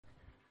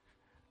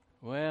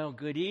Well,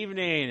 good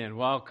evening and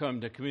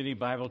welcome to Community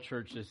Bible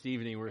Church this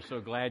evening. We're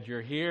so glad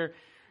you're here.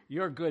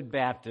 You're good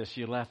Baptists.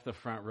 You left the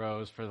front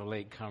rows for the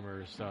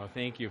latecomers, so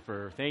thank you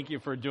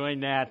for doing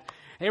that.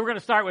 Hey, we're going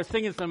to start with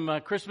singing some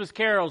Christmas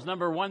carols,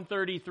 number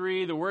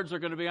 133. The words are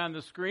going to be on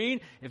the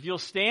screen. If you'll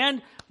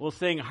stand, we'll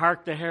sing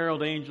 "Hark the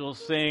Herald Angels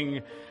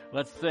Sing."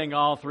 Let's sing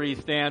all three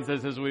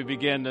stanzas as we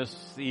begin this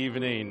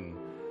evening.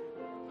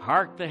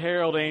 Hark the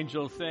herald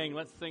angels sing.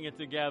 Let's sing it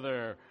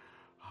together.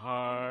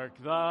 Hark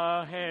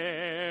the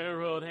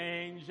herald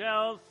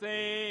angels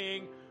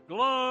sing,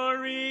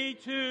 glory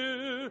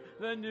to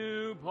the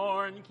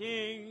newborn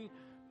King.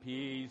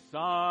 Peace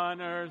on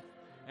earth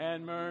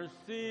and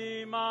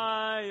mercy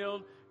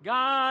mild,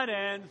 God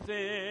and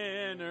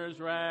sinners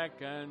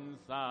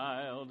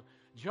reconciled.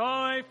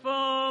 Joyful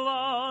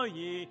all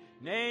ye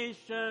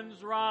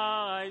nations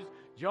rise,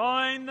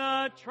 join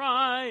the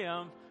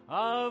triumph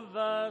of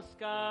the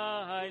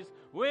skies.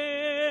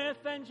 With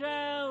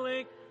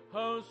angelic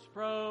hosts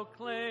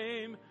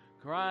proclaim,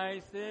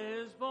 Christ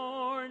is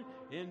born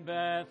in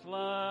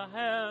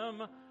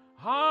Bethlehem.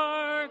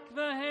 Hark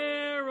the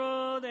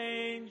herald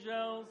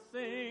angels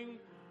sing,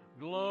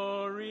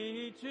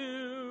 glory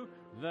to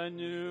the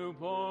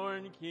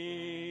newborn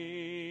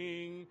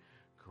King.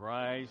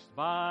 Christ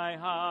by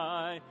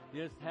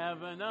highest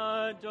heaven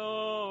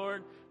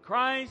adored,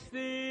 Christ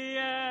the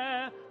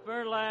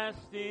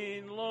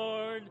everlasting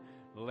Lord.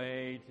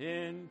 Late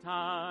in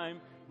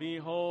time,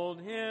 behold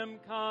him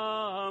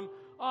come,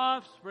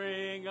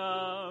 offspring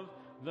of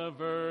the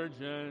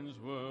Virgin's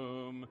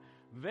womb.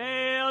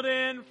 Veiled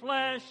in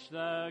flesh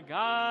the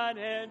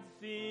Godhead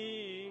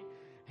see,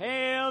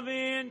 hail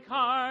the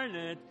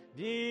incarnate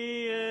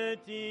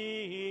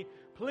deity,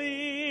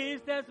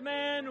 pleased as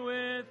men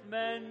with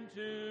men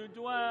to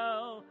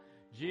dwell.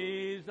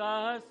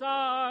 Jesus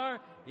our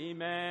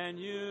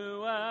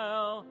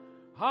Emmanuel.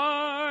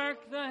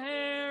 Hark the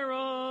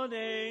herald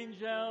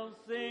angels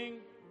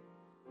sing,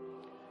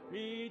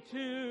 glory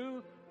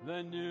to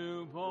the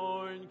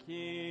newborn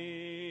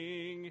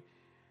King.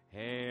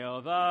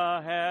 Hail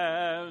the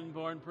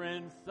heaven-born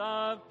Prince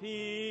of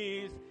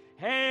Peace,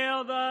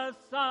 hail the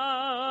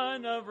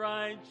Son of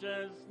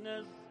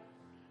Righteousness.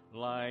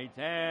 Light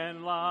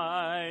and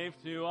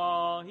life to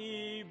all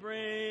he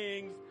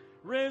brings,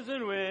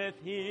 risen with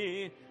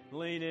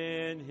healing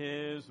in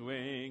his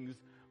wings.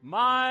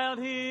 Mild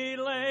he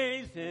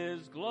lays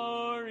his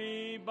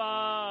glory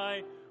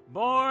by,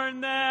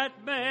 born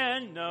that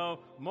men no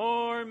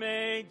more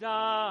may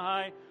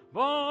die,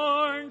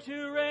 born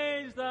to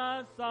raise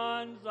the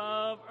sons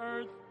of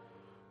earth,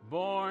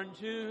 born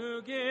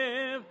to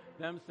give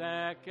them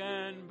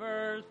second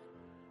birth.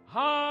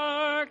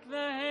 Hark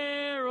the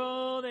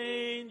herald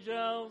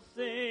angels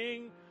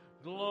sing,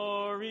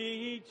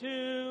 glory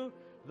to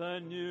the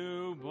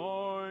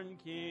newborn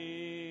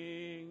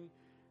King.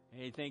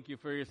 Hey, thank you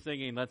for your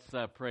singing. Let's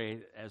pray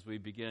as we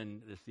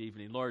begin this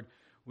evening. Lord,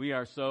 we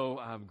are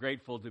so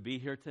grateful to be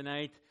here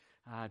tonight,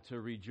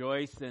 to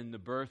rejoice in the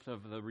birth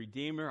of the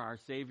Redeemer, our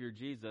Savior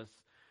Jesus,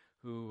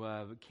 who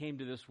came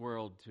to this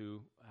world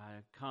to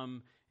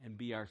come and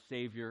be our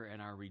Savior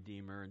and our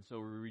Redeemer. And so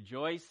we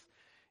rejoice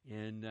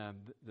in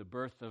the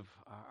birth of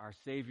our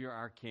Savior,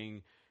 our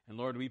King. And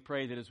Lord, we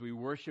pray that as we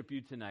worship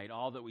you tonight,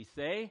 all that we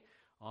say,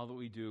 all that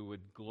we do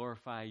would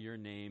glorify your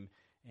name,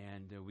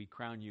 and we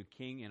crown you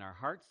King in our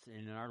hearts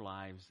and in our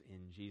lives.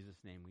 In Jesus'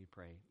 name we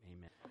pray.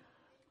 Amen.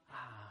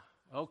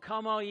 Oh,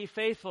 Come All Ye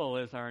Faithful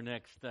is our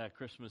next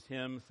Christmas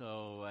hymn.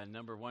 So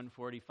number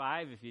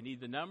 145, if you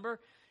need the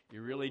number,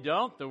 you really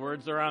don't. The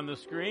words are on the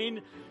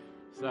screen.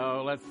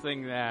 So let's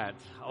sing that.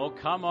 Oh,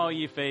 come all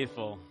ye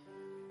faithful.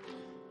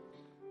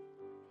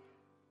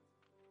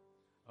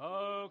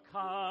 Oh,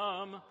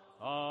 come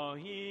all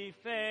ye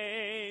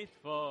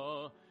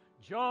faithful,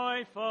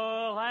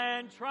 joyful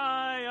and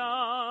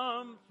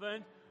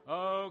triumphant.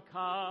 Oh,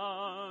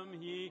 come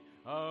ye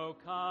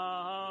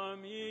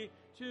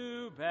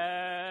to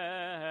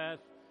Bethlehem.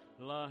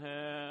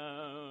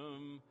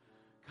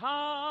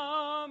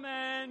 Come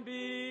and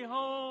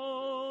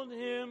behold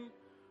him,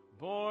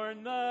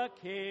 born the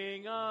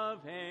King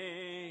of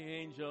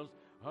angels.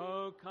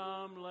 Oh,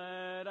 come,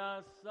 let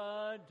us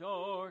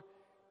adore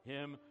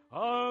him.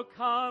 Oh,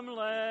 come,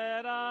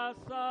 let us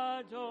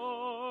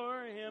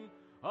adore him.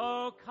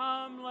 Oh,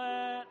 come,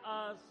 let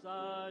us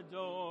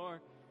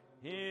adore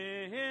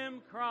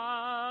him,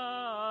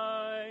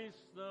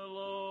 Christ the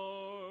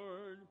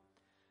Lord.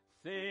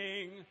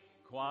 Sing,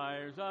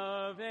 choirs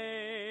of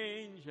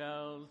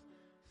angels,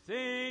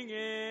 sing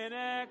in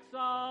exaltation.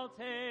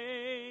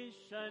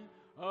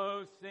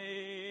 Oh,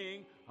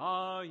 sing,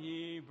 all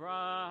ye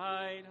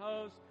bright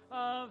hosts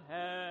of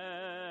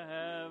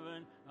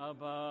heaven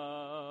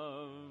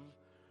above.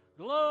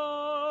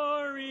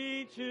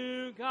 Glory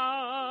to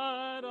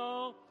God,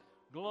 oh,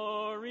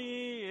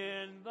 glory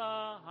in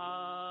the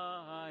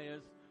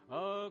highest.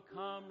 Oh,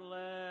 come,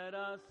 let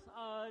us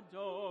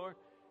adore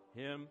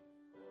him.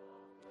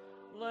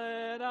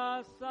 Let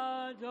us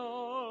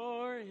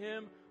adore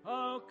him.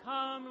 Oh,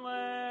 come,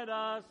 let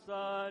us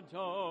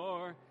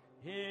adore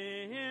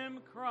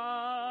him,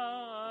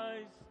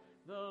 Christ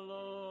the Lord.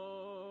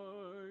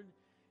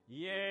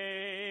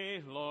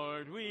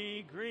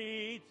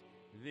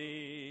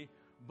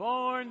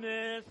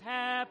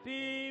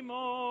 happy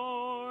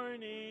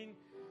morning.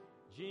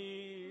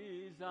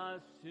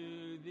 Jesus,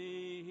 to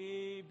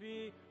thee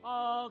be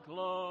all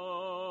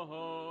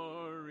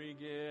glory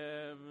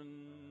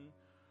given.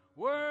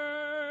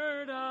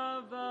 Word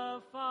of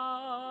the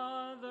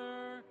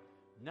Father,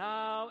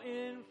 now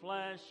in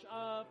flesh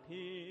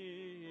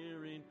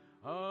appearing.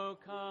 Oh,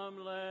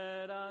 come,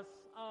 let us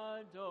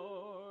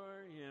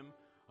adore him.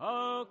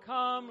 Oh,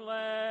 come,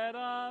 let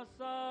us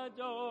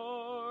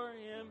adore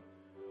him.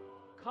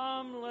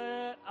 Come,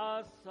 let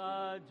us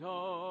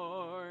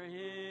adore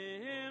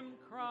him,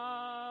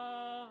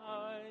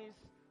 Christ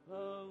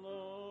the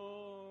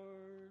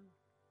Lord.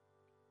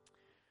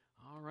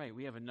 All right,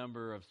 we have a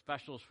number of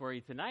specials for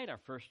you tonight. Our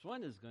first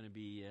one is going to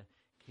be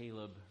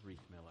Caleb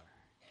Reithmiller.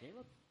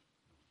 Caleb?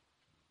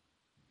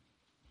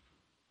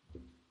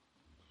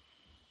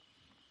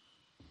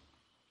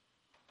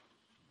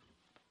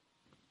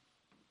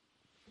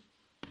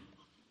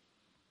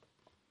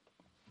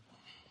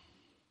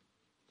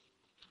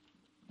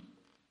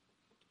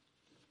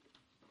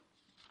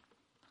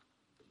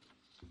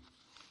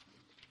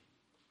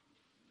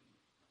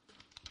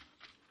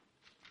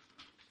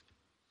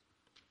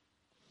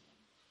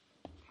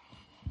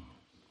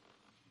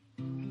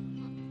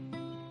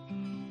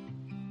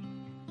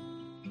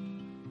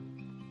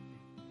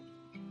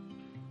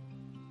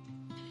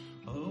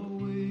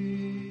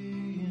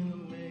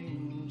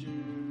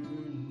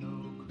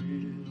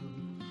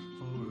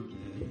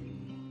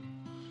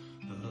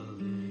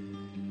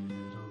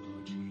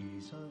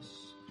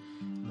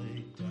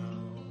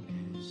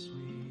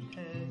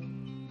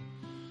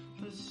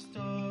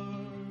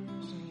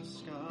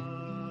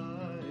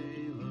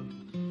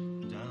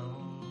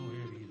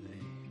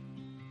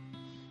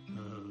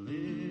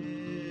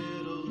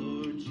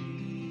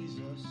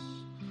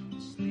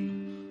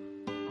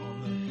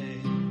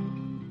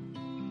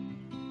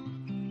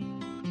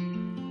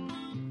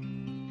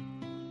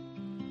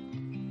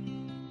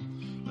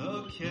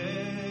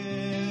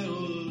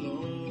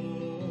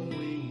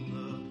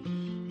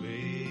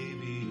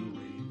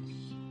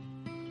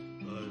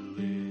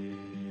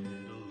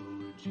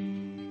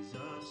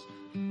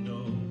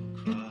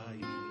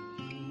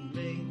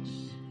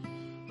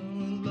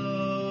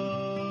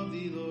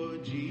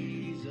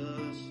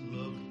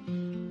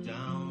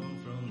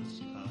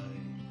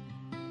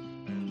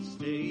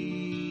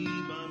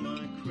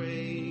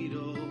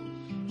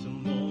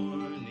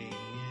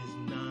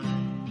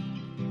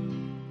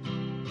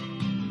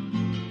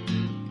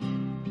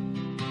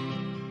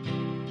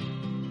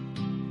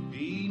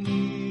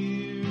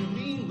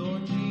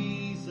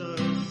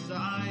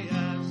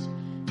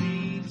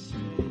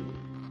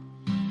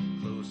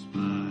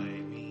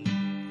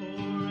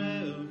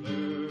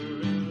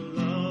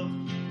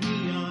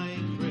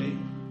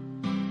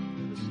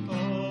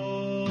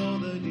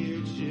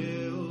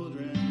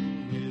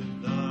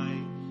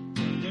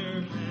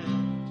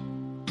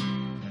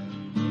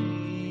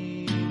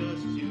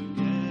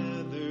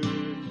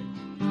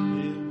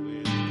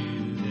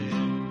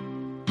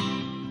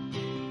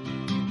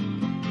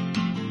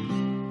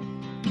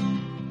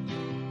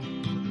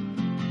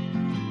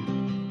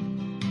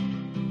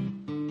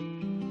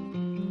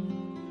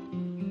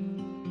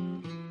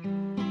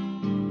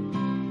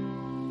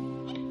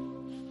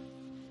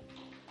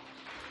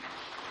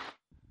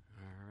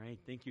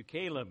 Thank you,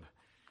 Caleb.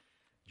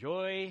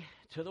 Joy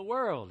to the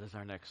World is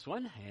our next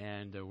one,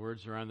 and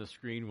words are on the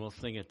screen. We'll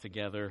sing it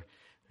together.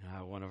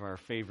 One of our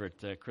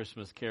favorite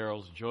Christmas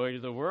carols, Joy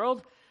to the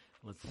World.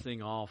 Let's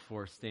sing all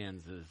four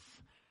stanzas.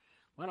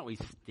 Why don't we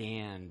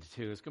stand,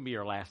 too? It's going to be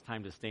our last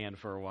time to stand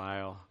for a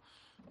while.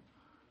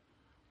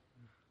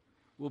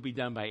 We'll be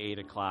done by 8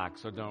 o'clock,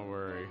 so don't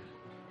worry.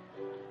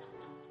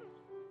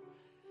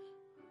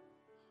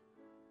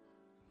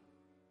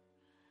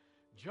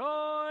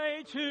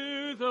 Joy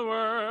to the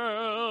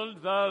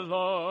world, the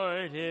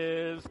Lord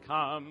is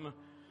come.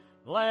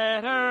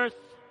 Let earth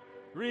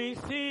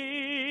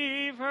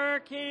receive her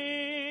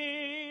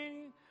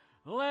King.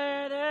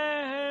 Let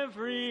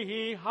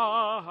every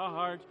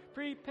heart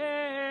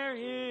prepare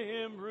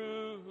him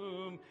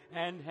room.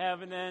 And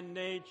heaven and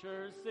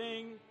nature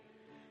sing.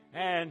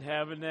 And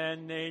heaven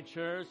and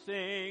nature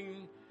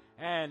sing.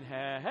 And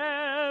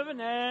heaven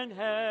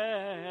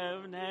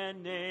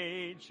and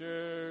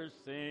nature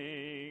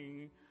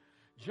sing.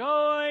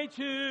 Joy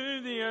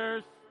to the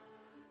earth,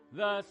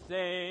 the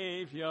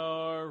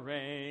Savior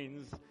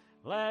reigns.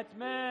 Let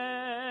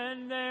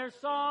men their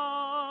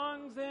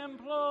songs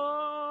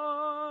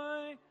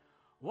employ,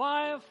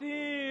 while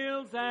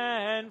fields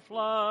and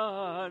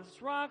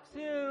floods, rocks,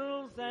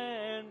 hills,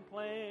 and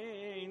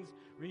plains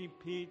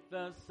repeat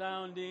the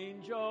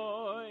sounding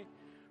joy.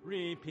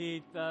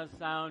 Repeat the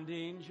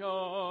sounding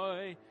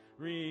joy.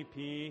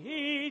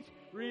 Repeat,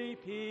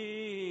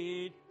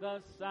 repeat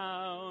the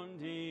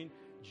sounding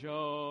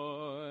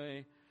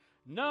joy.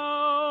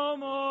 No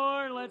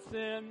more let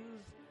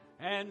sins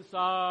and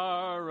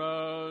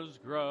sorrows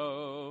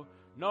grow,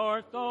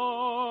 nor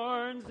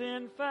thorns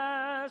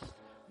infest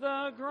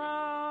the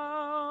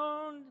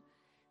ground.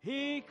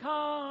 He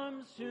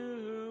comes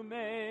to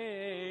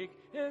make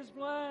his his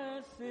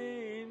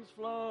blessings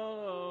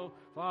flow,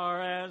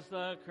 far as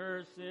the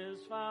curse is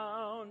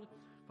found,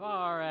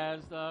 far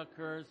as the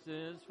curse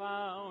is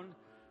found,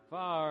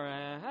 far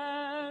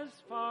as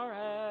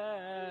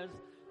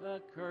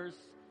the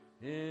curse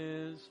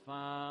is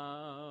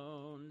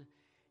found.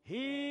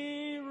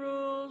 He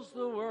rules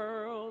the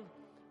world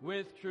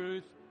with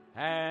truth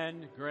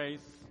and grace,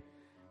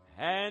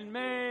 and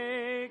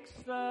makes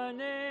the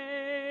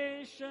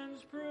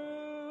nations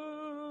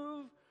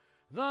prove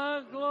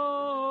the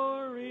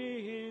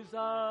glories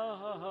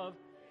of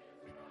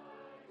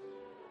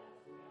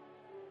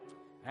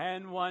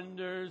and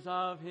wonders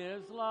of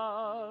his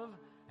love,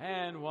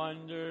 and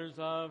wonders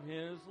of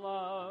his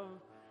love,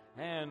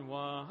 and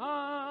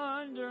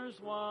wonders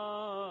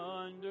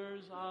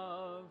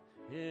of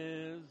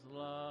his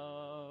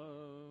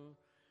love.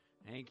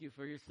 Thank you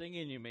for your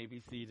singing. You may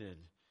be seated.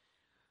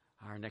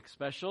 Our next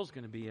special is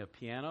going to be a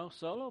piano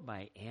solo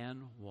by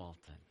Ann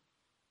Walton.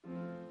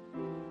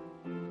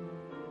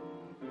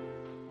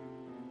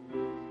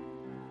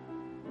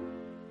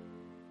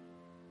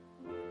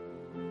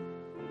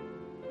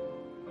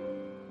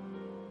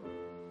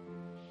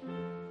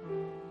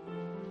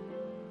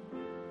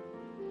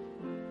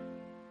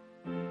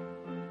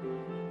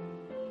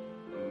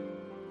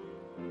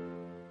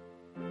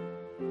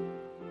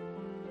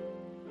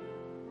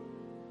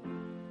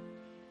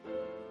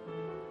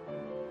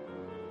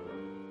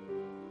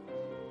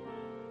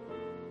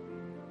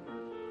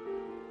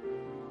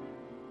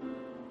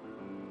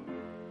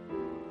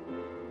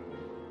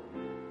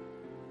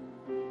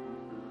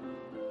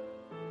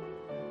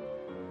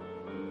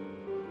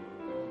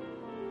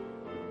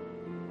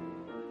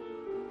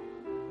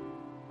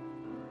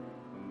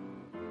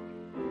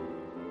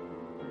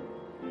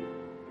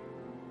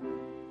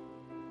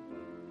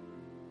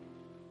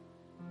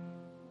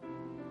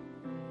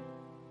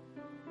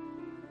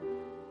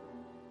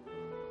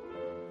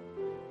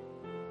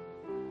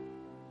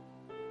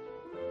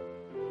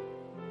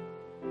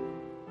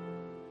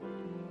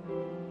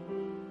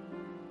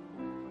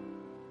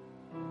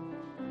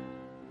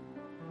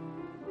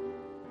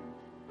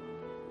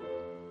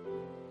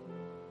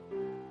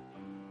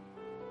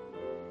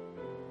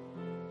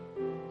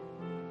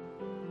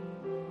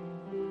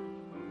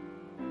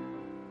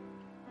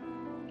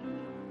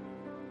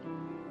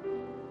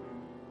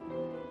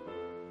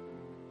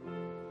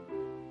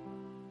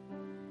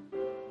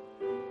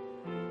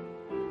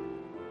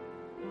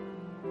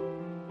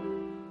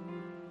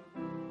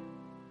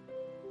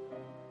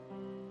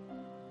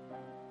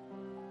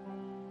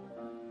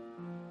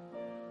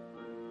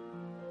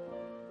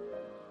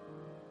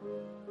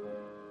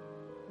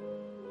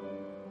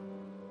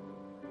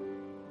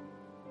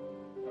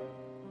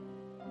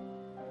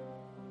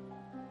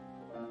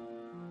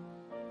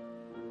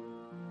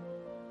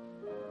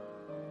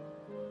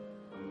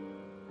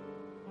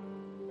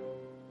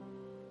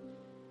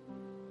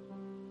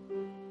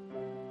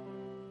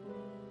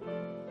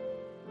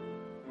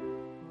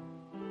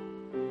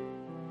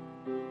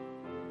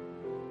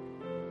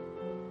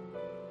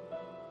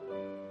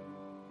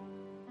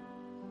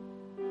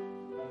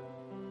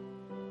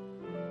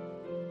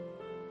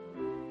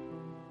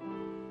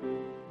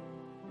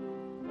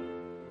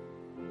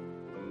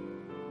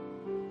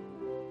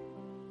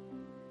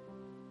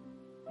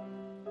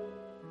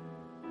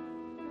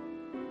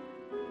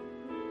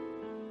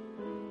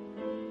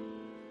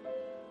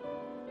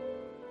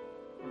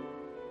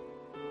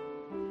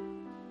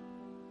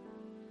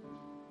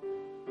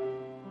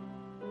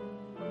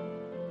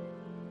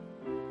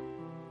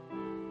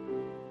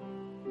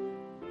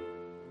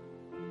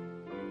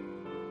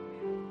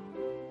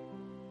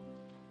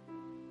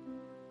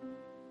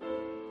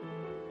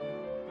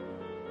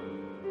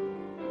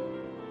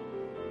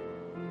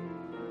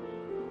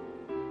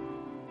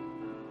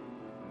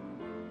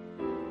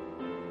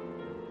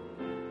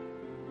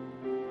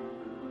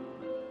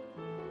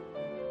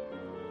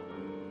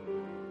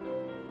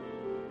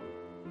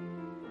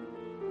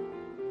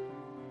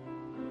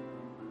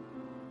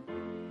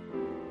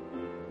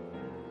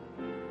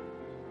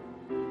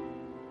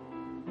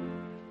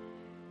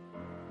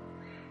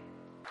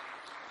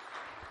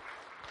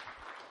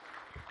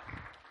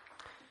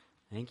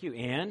 Thank you,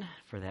 Anne,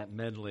 for that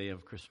medley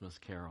of Christmas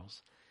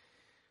carols.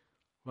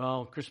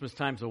 Well, Christmas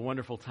time's a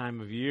wonderful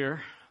time of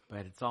year,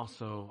 but it's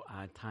also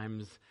at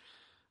times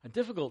a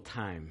difficult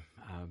time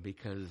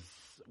because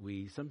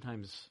we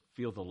sometimes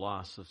feel the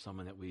loss of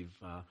someone that we've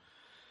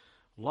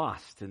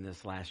lost in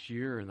this last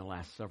year, in the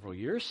last several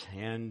years.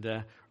 And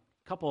a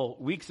couple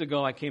weeks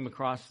ago, I came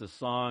across the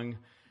song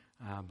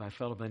by a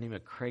fellow by the name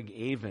of Craig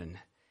Avon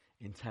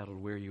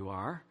entitled Where You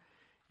Are.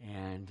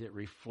 And it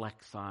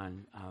reflects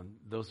on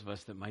those of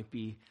us that might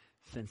be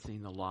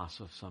sensing the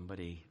loss of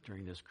somebody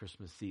during this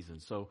Christmas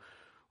season. So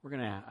we're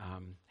going to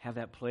have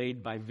that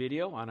played by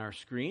video on our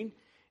screen.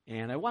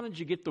 And I wanted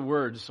you to get the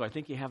words, so I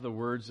think you have the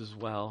words as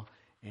well.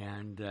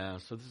 And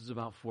so this is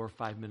about 4 or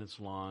 5 minutes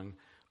long.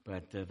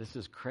 But this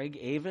is Craig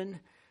Avon,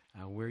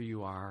 Where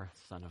You Are,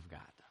 Son of God.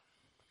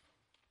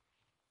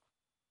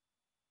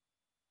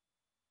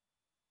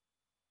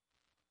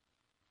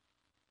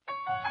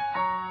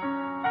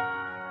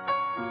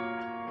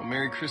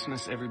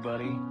 Christmas,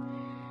 everybody.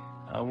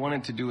 I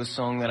wanted to do a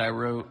song that I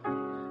wrote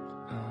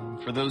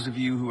for those of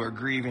you who are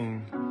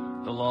grieving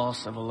the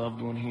loss of a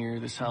loved one here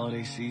this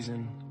holiday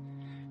season.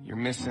 You're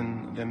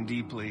missing them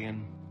deeply,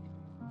 and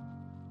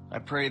I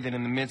pray that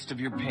in the midst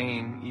of your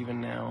pain, even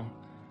now,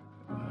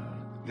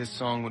 this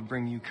song would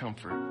bring you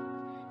comfort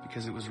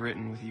because it was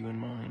written with you in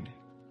mind.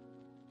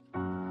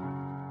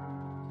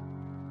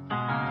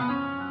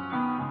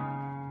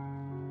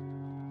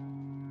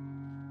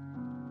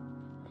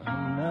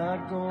 I'm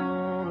not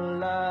gonna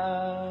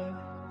lie,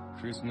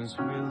 Christmas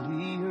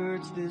really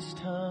hurts this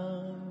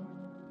time,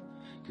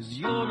 'cause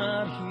you're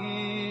not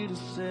here to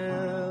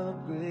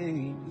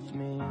celebrate with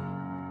me.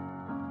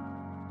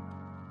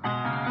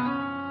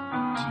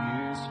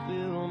 Tears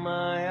fill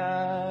my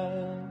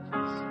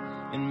eyes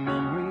and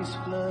memories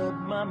flood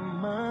my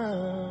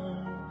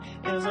mind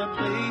as I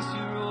place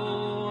your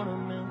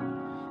ornament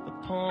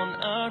upon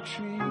our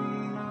tree.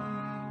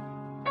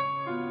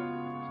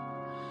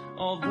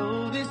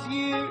 Although this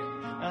year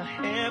I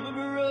have a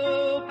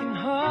broken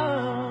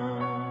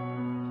heart,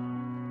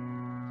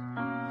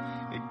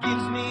 it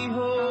gives me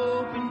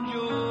hope and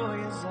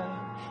joy as I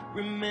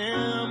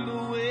remember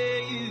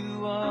where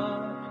you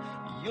are.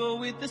 You're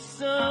with the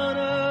Son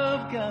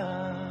of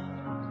God.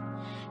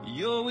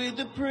 You're with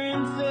the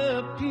Prince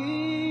of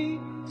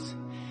Peace.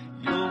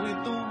 You're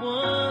with the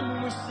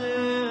one we're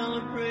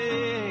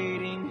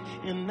celebrating,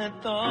 and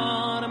that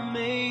thought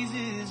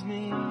amazes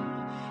me.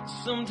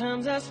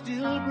 Sometimes I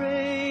still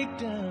break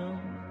down,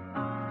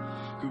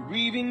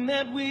 grieving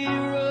that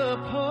we're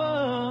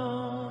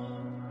apart.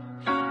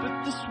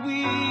 But the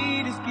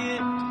sweetest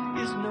gift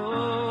is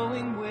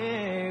knowing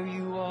where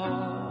you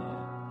are,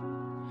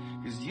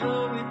 'cause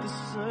you're with the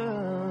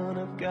Son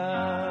of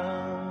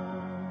God.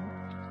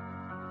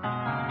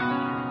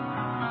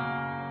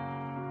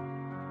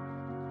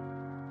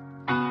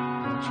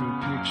 Put your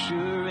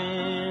picture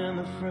in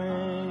the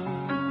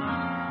frame,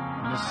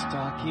 the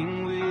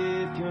stocking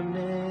with your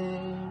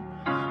name.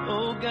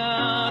 Oh,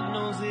 God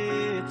knows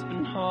it's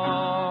been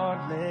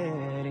hard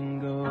letting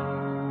go.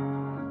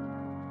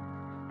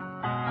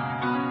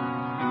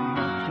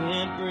 I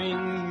can't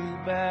bring you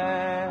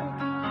back,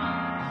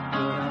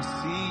 but I'll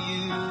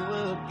see you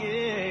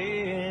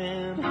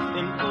again.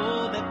 And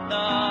oh, that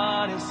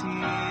thought is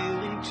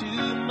healing to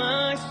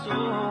my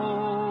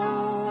soul.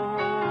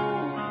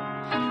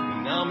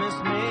 And I'll miss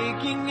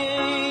making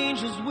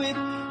angels with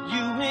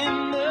you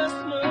in the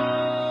snow.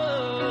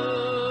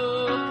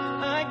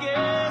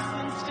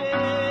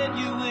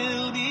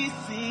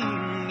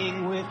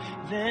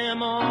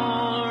 Them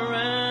all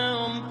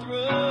around the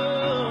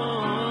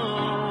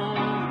throne,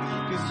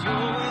 'cause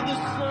you're with the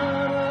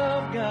Son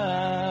of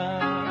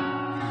God.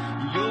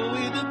 You're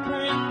with the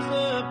Prince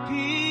of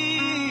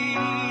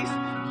Peace.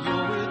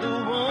 You're with the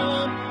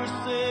one we're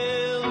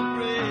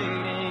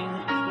celebrating,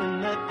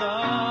 and that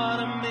thought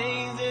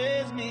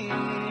amazes me.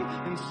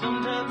 And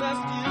sometimes I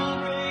still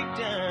break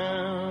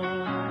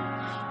down,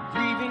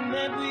 grieving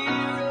that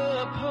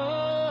we're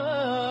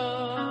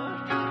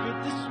apart.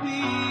 But the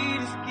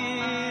sweetest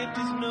gift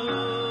is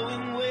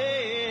knowing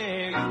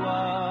where you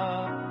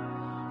are.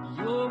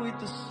 You're with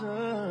the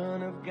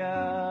Son of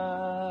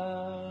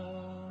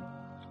God.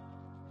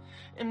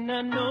 And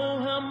I know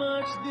how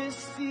much this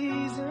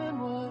season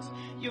was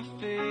your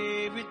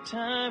favorite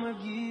time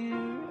of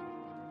year.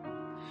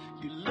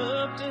 You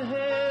love to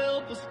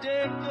help us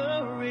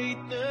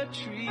decorate the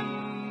tree.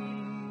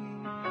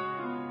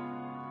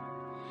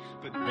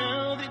 But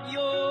now that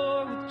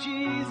you're with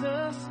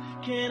Jesus,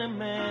 can't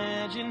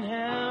imagine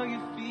how you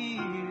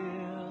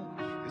feel,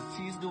 'cause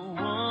he's the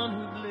one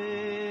who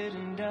bled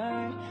and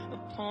died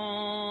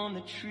upon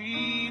the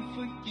tree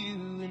for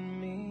you and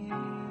me.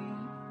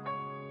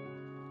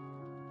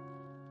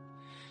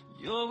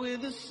 You're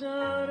with the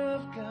Son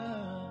of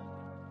God.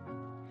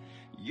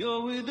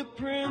 You're with the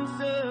Prince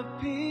of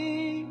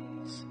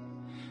Peace.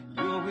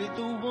 You're with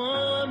the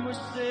one we're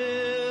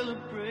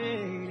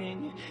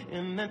celebrating,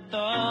 and that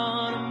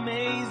thought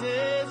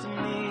amazes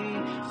me.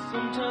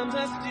 Sometimes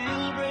I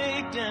still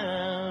break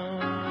down,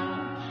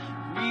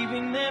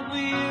 grieving that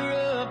we're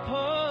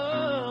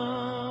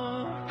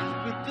apart.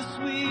 But the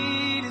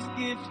sweetest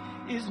gift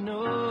is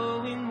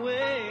knowing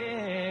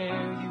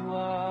where you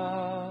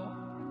are.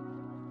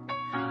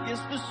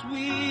 Yes, the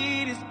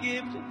sweetest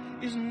gift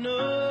is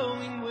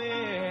knowing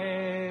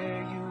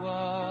where you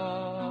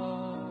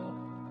are.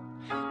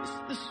 Yes,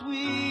 the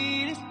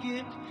sweetest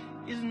gift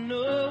is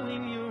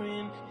knowing you're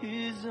in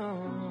his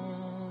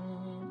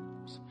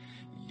arms.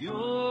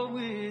 You're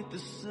with the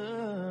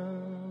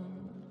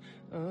Son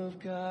of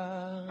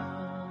God.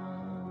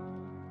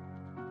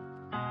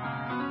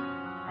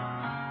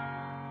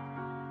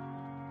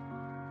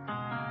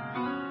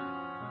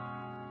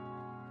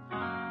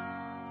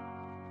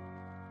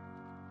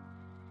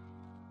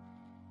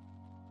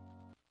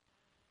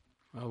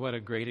 Well, what a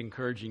great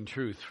encouraging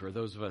truth for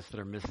those of us that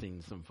are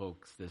missing some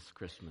folks this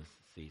Christmas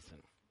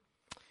season.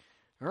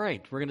 All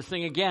right, we're going to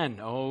sing again,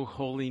 "O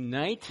Holy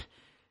Night,"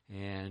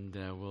 and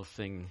we'll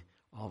sing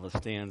all the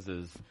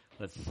stanzas.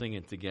 Let's sing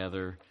it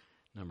together.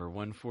 Number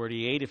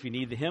 148 if you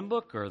need the hymn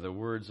book, or the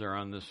words are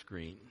on the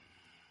screen.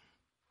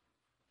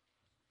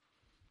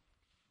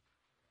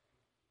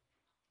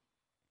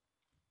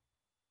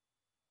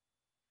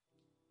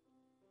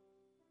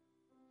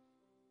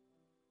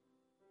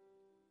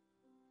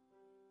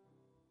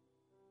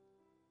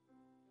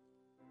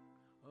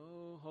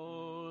 O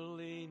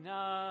holy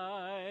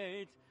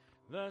night,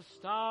 the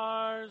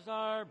stars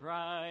are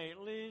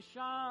brightly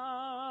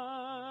shining.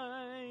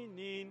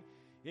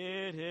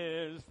 It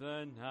is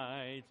the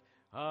night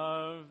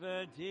of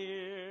the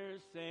dear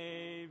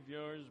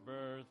Savior's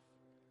birth.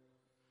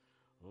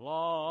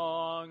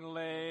 Long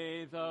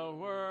lay the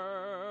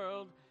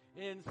world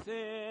in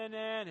sin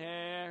and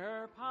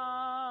error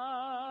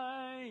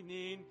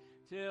pining,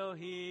 till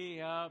he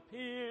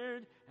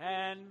appeared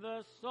and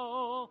the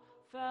soul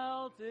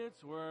felt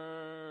its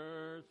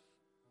worth.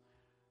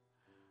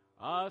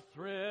 A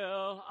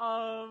thrill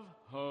of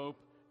hope,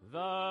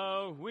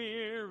 the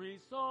weary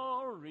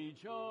soul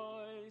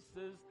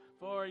rejoices,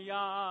 for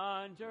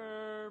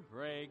yonder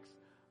breaks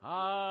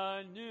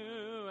a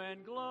new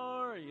and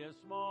glorious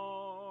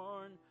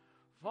morn.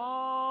 Fall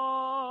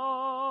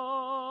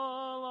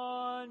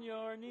on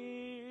your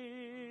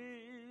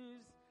knees.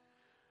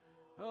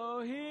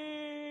 Oh,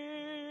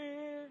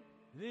 hear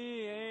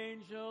the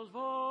angels'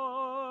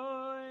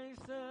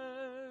 voices.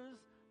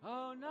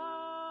 Oh, night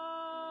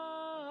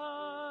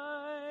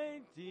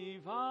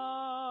divine.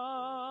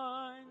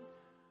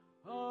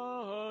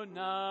 Oh,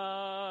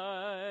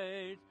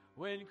 night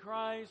when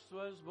Christ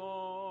was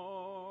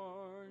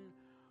born.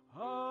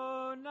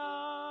 Oh,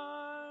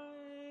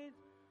 night.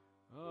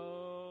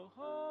 Oh,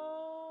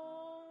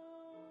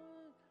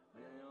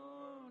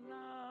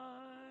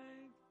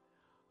 night.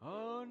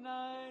 Oh,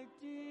 night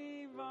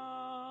divine.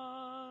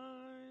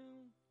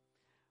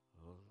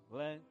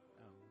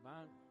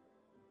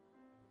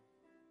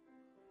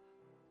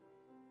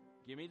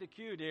 Give me the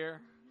cue,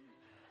 dear.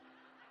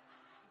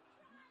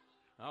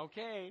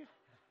 Okay.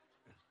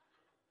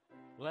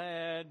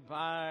 Led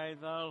by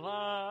the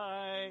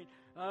light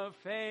of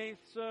faith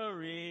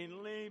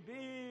serenely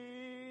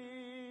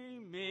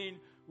beaming,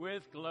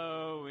 with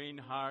glowing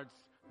hearts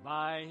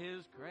by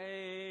his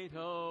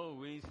cradle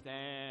we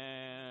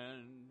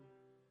stand.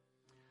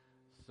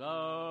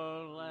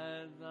 So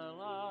let the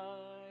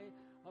light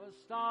of a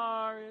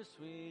star is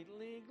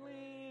sweetly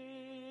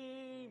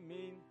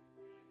gleaming,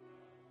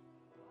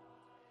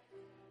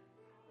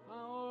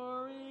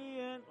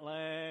 Orient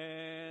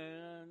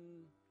land.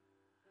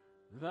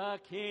 The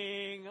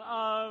King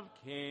of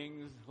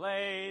Kings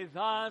lay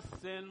thus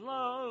in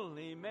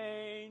lowly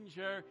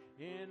manger,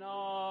 in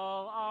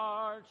all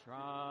our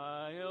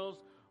trials,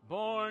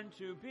 born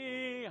to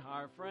be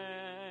our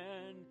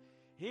friend.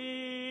 He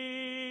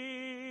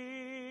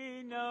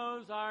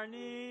knows our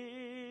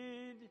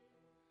need.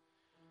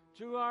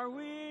 To our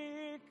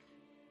weakness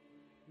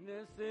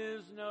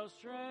is no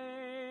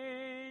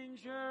stranger.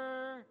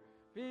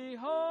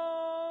 Behold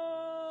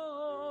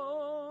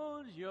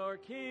your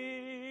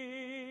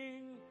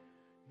King.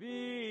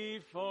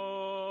 Before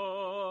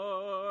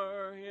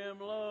him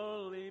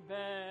lowly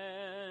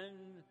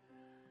bend.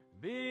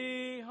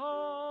 Behold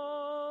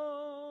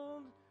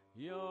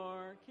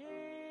your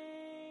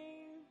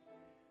King.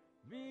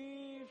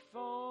 Before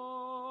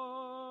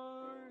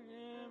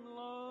him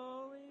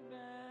lowly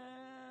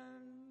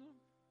bend.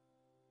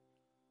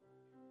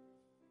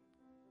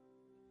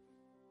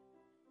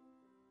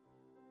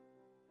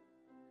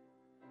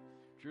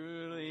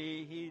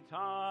 Truly he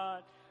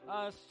taught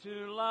us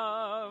to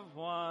love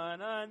one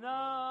another.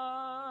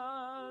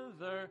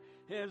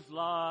 His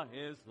law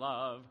is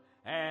love,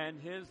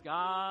 and his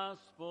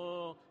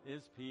gospel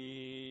is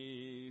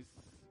peace.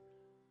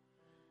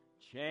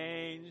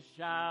 Chains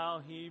shall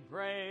he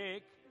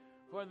break,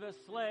 for the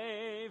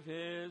slave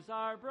is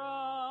our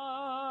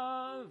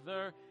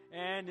brother,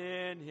 and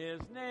in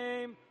his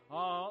name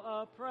all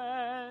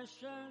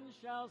oppression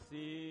shall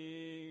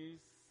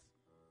cease.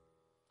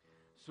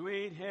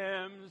 Sweet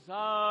hymns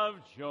of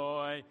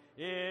joy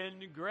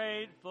in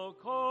grateful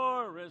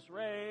chorus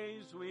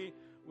raise we,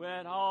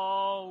 when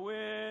all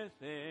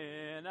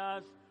within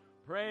us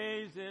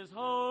praise his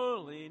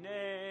holy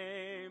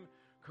name.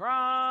 Christ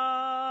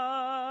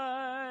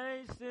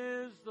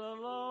is the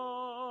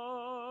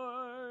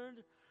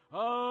Lord.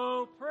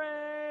 Oh,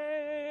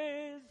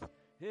 praise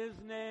his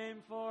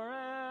name forever.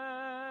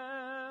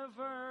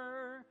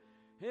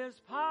 His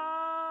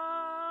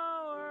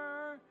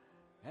power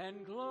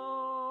and glory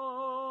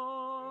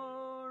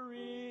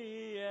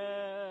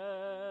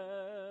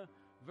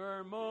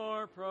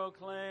evermore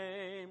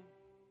proclaim.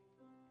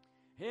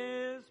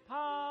 His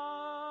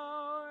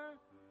power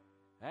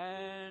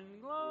and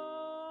glory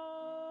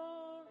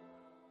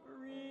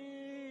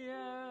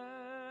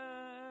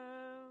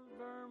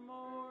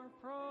evermore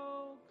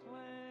proclaim.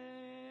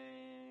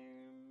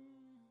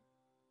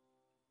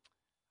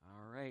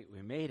 All right,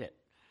 we made it.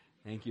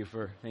 Thank you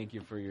for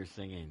your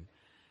singing.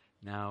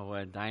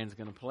 Now Diane's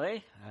going to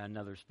play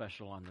another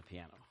special on the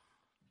piano.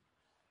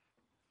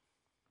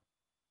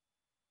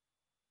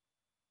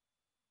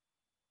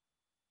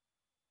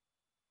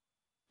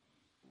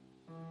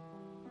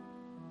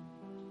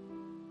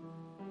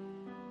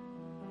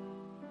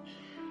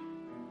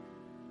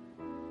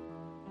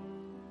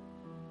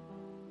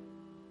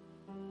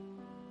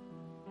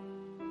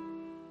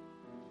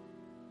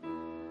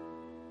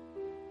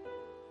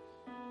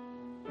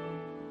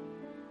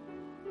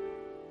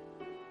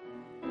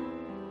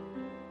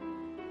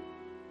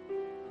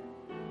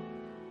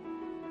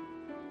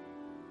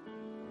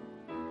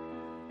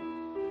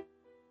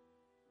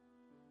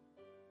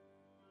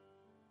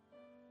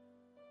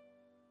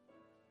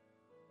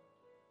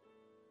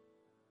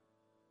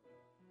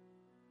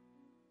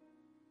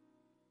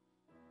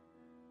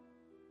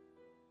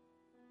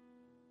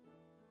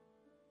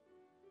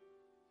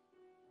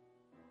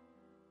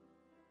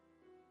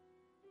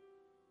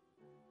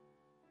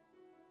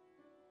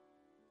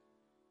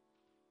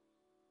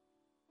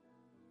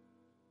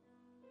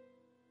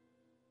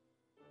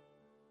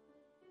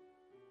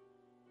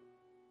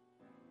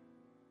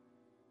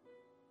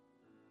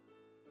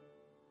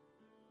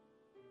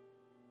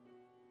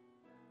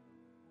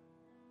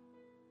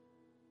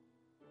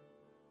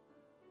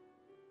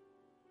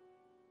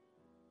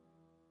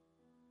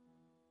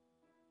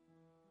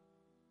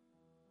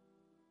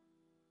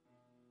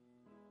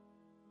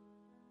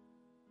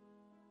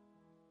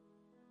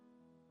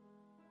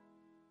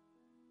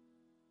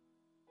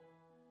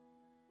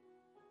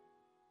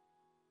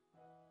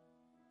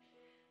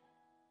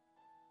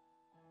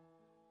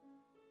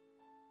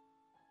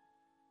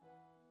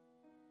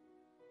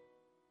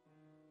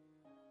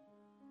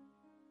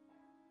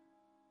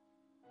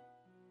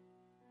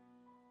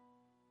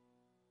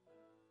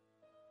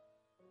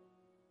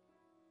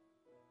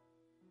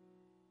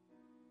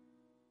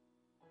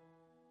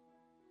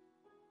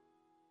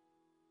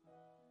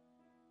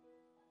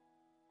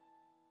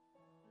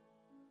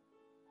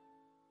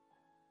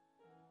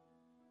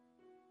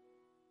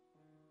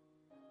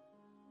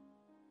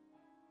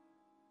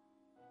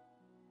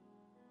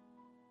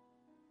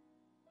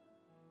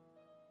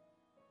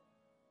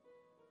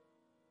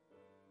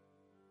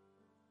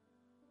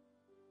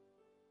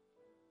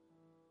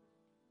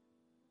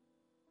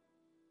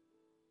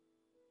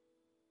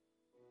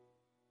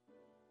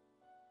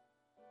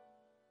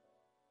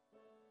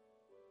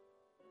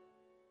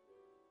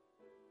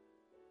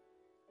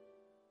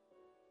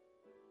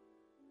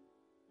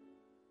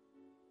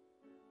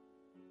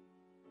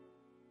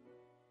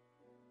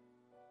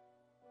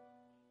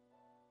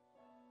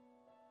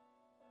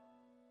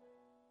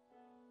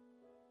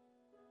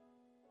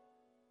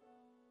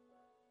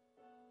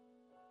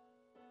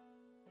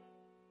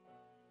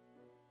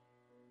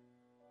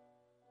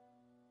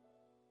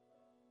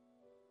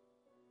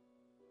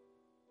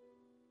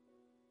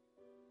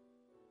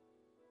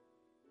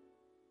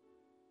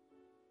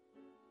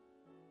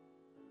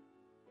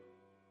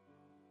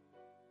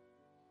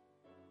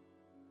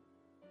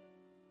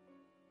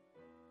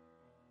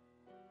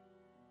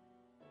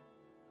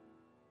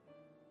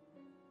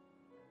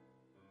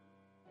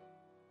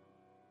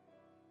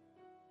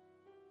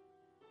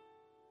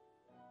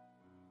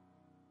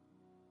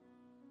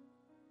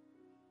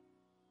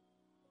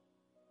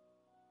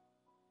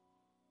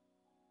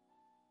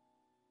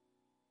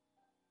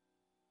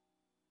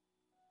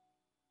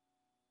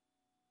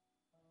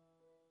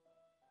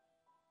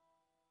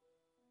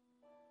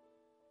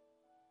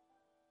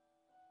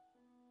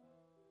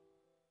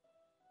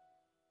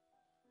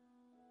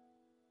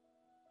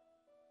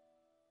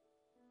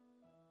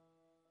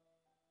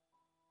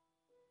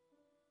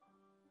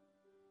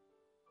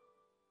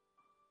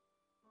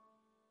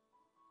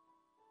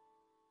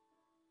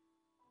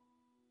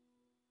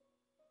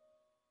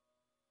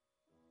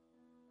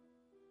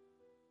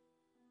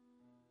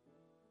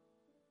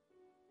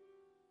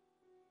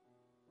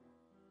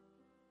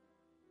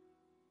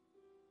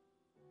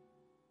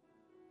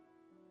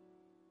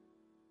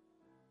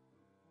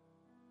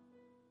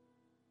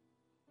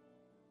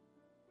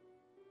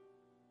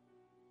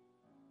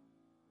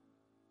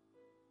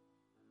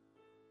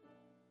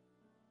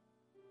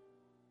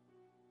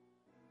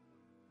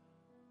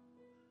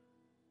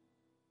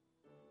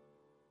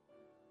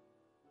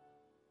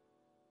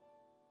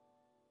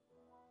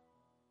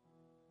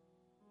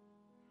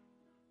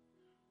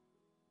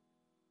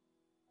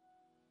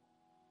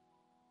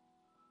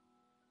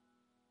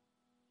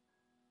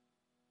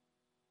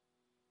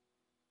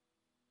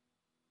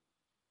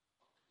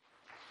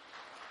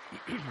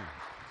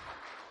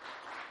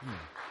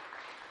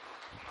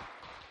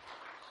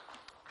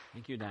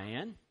 Thank you,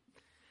 Diane.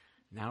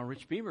 Now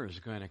Rich Beamer is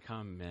going to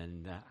come,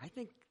 and I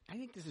think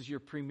this is your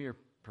premier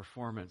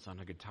performance on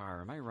a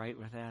guitar. Am I right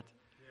with that?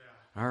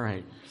 Yeah. All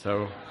right.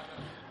 So,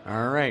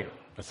 all right.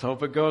 Let's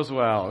hope it goes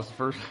well. It's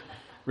first,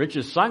 Rich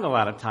has sung a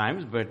lot of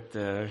times,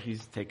 but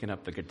he's taken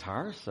up the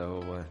guitar,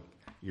 so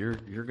you're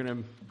going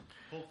to.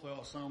 Hopefully,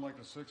 I'll sound like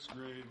a sixth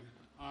grade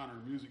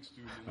honor music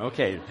student.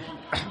 Okay.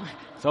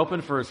 It's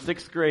open for a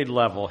sixth grade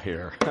level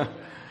here.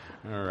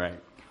 All right.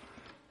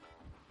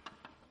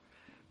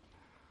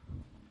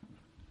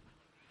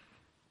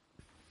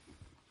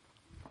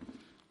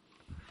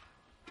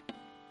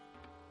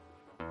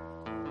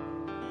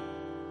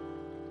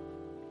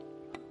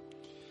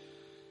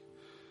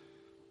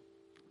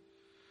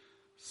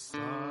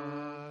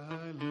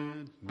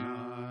 Silent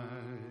night,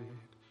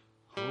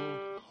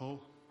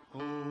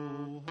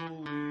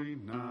 holy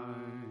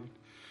night,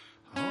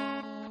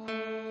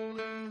 all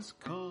is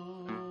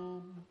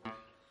calm,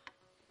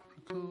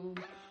 all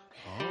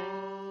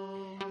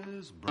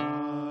is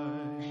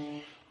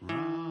bright,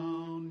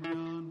 round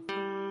yon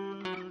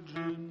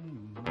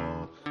virgin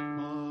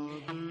mother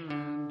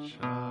and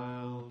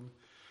child,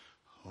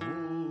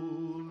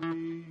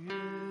 holy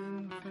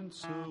infant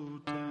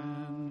so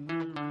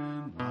tender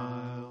and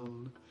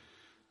mild,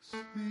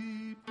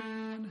 sleep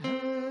in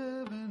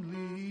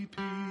heavenly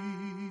peace,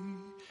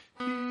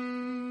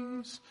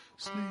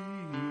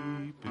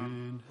 sleep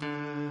in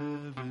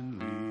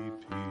heavenly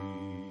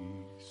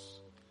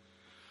peace.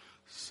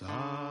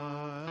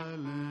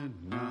 Silent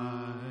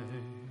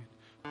night,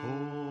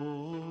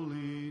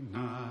 holy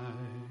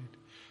night,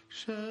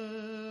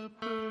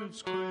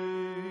 shepherds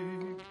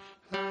quake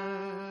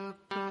at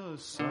the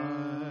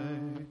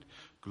sight,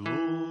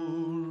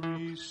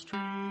 glory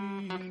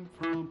stream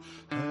from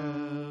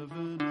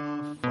heaven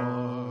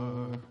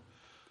afar,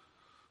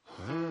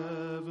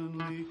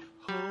 heavenly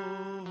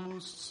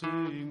hosts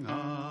sing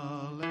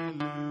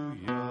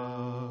hallelujah,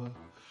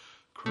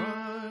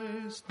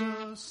 Christ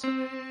the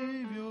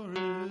Savior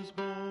is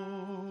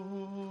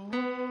born,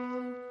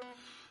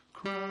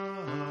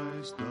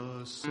 Christ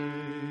the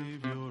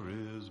Savior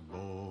is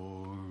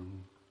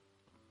born.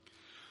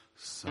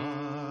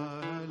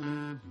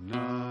 Silent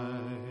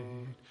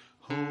night,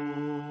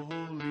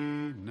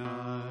 holy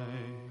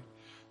night,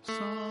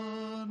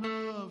 Son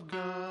of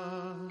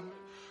God,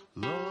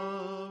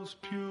 love's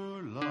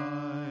pure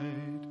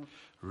light,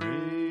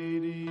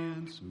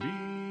 radiance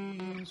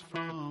beams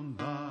from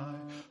thy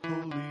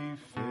holy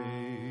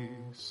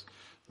face.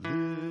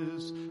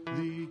 This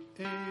the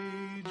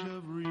age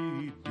of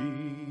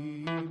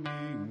redeeming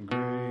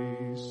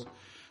grace.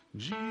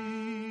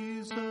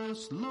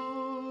 Jesus,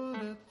 Lord,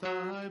 at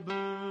thy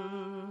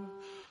birth,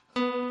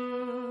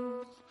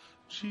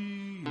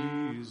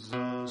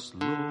 Jesus,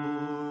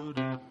 Lord,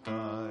 at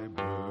thy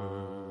birth.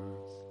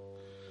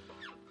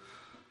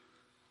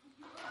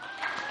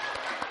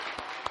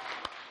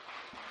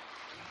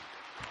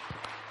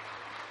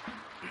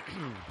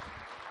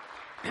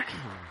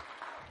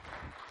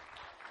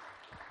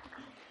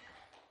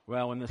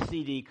 Well, when the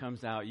CD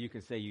comes out, you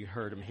can say you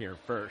heard him here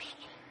first.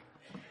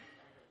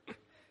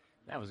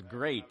 That was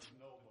great.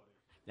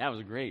 That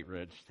was great,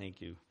 Rich. Thank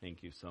you.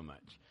 Thank you so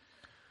much.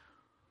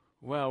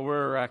 Well,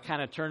 we're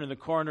kind of turning the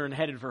corner and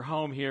headed for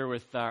home here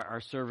with our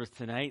service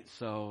tonight.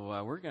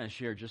 So we're going to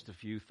share just a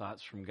few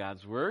thoughts from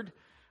God's Word.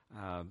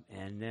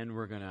 And then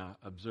we're going to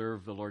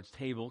observe the Lord's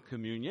table,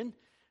 communion.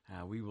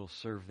 We will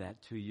serve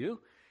that to you.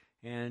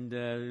 And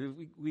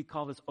we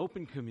call this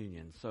open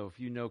communion. So if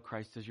you know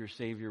Christ as your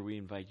Savior, we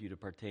invite you to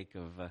partake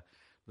of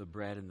the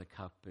bread and the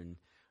cup. And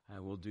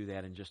we'll do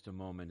that in just a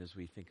moment as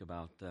we think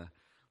about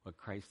what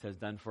Christ has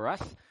done for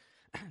us.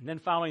 And then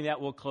following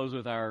that, we'll close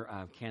with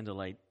our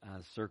candlelight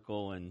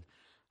circle, and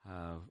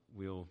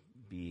we'll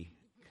be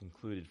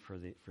concluded for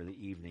the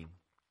evening.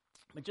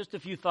 But just a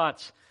few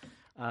thoughts.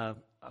 A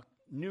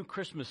new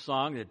Christmas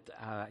song that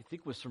I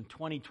think was from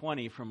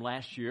 2020, from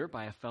last year,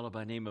 by a fellow by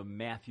the name of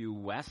Matthew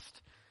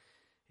West,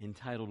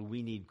 entitled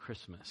 "We Need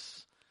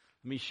Christmas."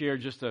 Let me share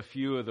just a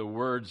few of the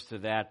words to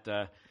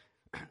that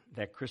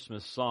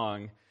Christmas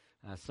song.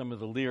 Some of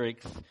the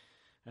lyrics.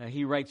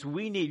 He writes,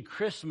 "We need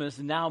Christmas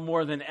now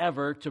more than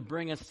ever to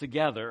bring us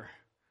together.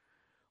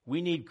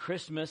 We need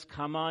Christmas.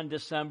 Come on,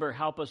 December,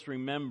 help us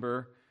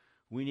remember.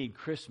 We need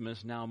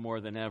Christmas now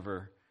more than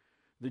ever.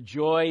 The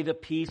joy, the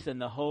peace,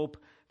 and the hope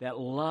that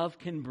love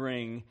can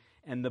bring,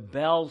 and the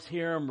bells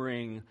hear 'em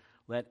ring.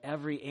 Let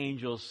every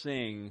angel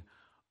sing,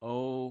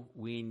 oh,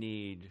 we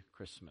need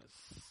Christmas."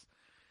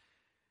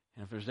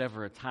 And if there's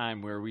ever a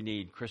time where we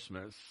need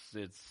Christmas,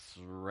 it's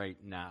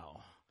right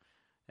now.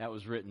 That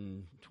was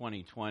written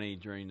 2020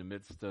 during the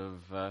midst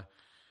of the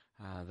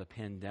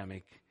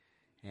pandemic.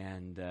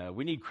 And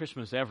we need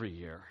Christmas every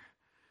year.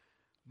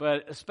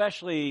 But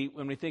especially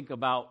when we think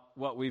about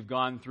what we've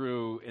gone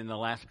through in the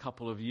last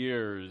couple of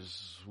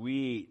years,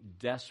 we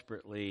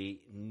desperately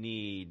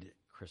need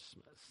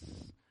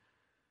Christmas.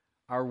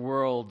 Our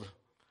world,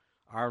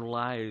 our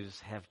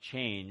lives have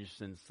changed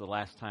since the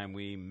last time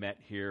we met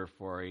here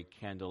for a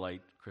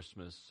candlelight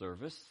Christmas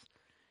service.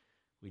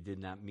 We did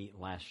not meet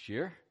last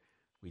year.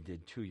 We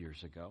did 2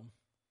 years ago.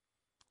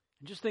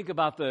 And just think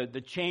about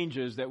the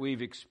changes that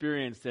we've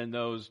experienced in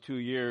those 2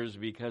 years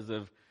because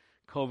of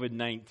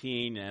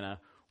COVID-19 and a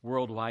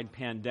worldwide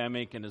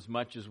pandemic. And as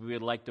much as we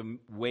would like to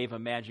wave a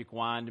magic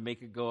wand to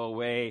make it go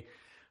away,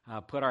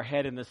 put our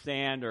head in the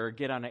sand or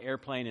get on an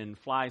airplane and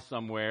fly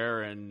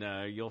somewhere, and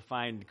you'll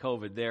find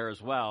COVID there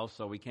as well,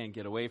 so we can't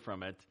get away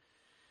from it.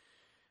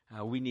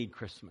 We need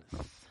Christmas.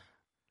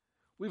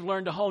 We've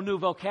learned a whole new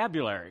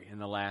vocabulary in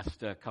the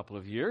last couple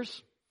of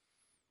years.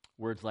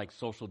 Words like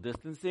social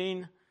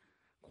distancing,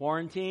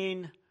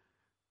 quarantine,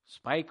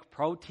 spike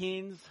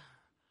proteins,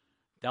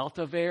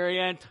 Delta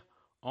variant,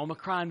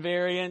 Omicron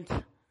variant.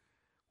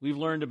 We've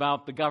learned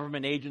about the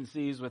government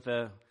agencies with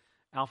the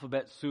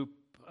alphabet soup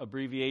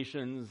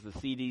abbreviations, the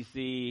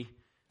CDC,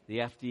 the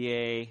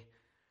FDA.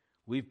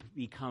 We've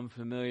become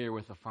familiar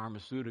with the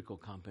pharmaceutical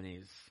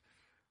companies,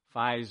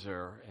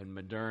 Pfizer and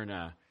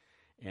Moderna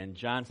and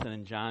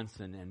Johnson &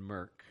 Johnson and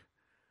Merck.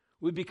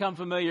 We've become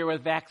familiar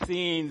with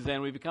vaccines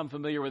and we've become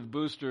familiar with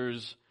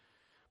boosters.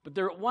 But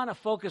I want to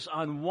focus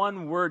on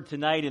one word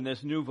tonight in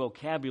this new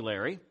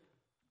vocabulary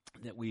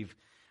that we've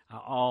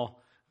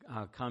all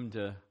come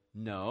to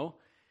know.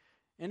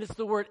 And it's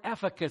the word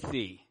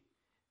efficacy.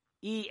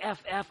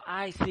 E-F-F-I-C-A-C-Y,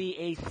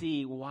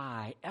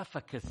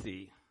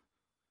 efficacy.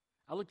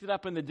 I looked it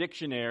up in the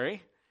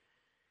dictionary.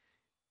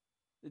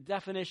 The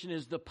definition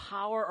is the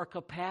power or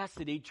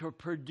capacity to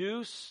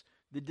produce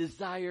the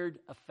desired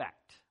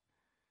effect.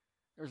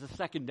 There's a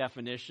second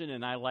definition,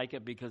 and I like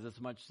it because it's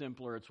much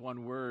simpler. It's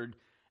one word.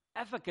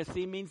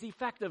 Efficacy means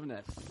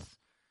effectiveness.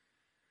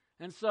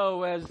 And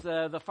so as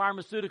the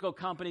pharmaceutical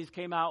companies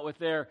came out with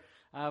their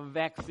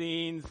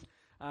vaccines,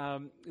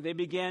 they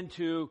began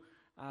to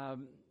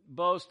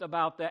boast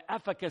about the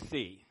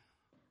efficacy.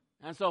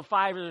 And so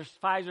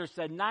Pfizer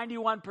said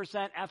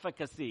 91%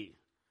 efficacy.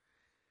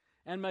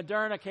 And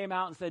Moderna came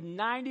out and said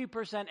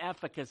 90%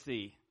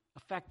 efficacy,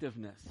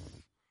 effectiveness.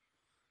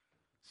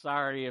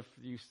 Sorry if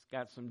you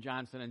got some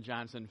Johnson &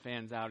 Johnson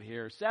fans out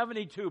here.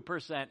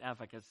 72%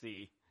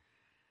 efficacy.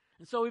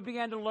 And so we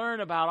began to learn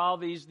about all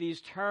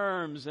these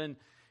terms and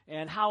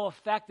how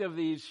effective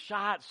these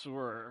shots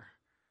were.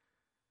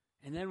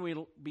 And then we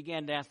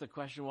began to ask the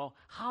question, well,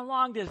 how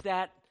long does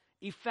that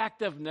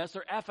effectiveness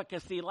or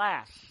efficacy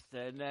last?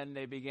 And then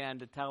they began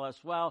to tell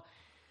us, well,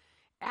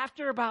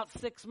 after about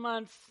 6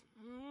 months,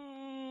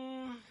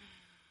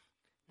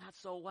 not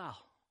so well.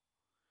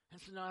 And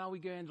so now we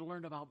began to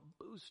learn about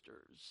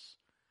boosters.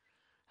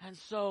 And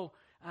so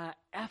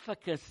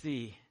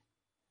efficacy.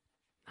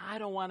 I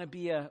don't want to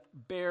be a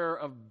bearer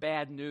of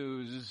bad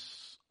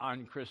news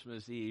on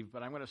Christmas Eve,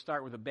 but I'm going to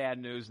start with the bad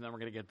news and then we're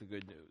going to get the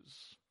good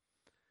news.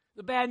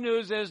 The bad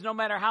news is no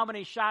matter how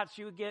many shots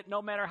you get,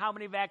 no matter how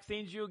many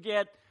vaccines you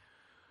get,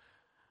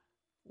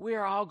 we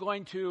are all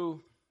going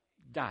to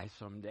die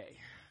someday.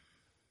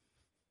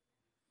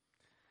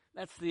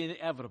 That's the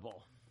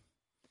inevitable.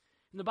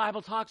 And the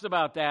Bible talks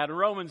about that. In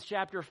Romans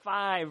chapter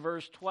 5,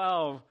 verse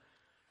 12,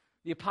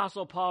 the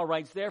Apostle Paul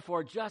writes,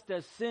 therefore, just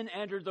as sin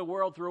entered the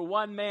world through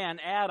one man,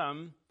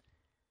 Adam,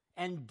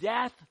 and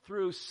death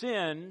through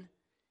sin,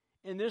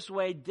 in this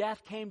way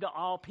death came to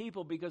all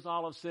people because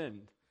all have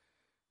sinned.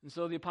 And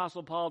so the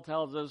Apostle Paul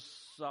tells us,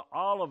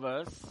 all of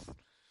us,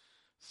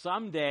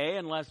 someday,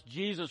 unless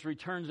Jesus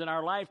returns in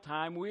our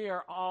lifetime, we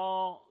are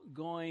all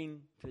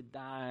going to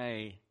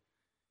die.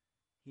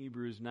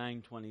 Hebrews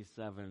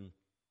 9:27,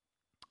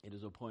 it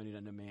is appointed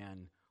unto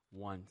man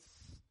once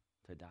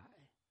to die.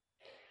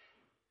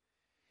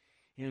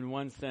 In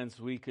one sense,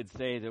 we could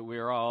say that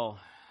we're all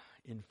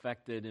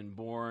infected and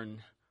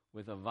born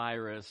with a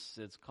virus.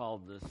 It's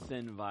called the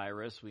sin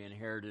virus. We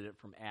inherited it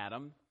from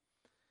Adam.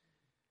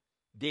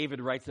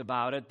 David writes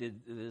about it,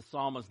 the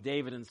psalmist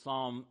David in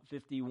Psalm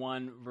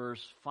 51,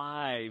 verse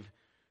 5.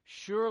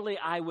 Surely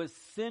I was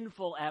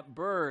sinful at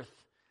birth,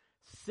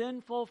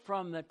 sinful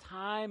from the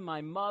time my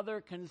mother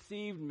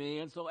conceived me.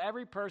 And so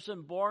every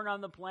person born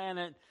on the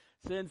planet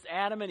since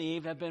Adam and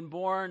Eve have been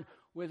born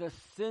with a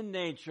sin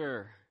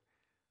nature,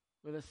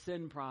 with a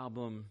sin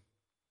problem,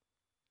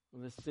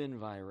 with a sin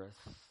virus.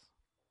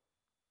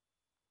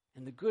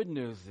 And the good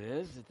news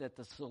is that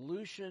the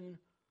solution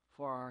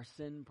for our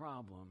sin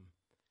problem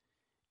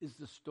is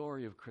the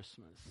story of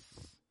Christmas.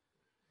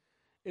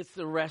 It's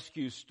the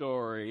rescue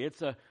story.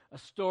 It's a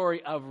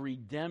story of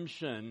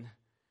redemption.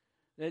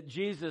 That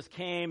Jesus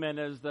came, and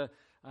as the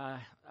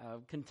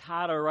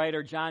cantata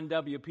writer John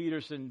W.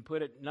 Peterson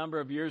put it a number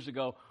of years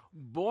ago,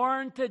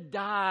 born to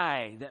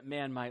die that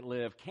man might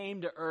live,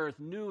 came to earth,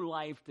 new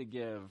life to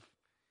give.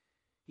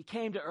 He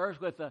came to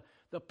earth with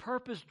the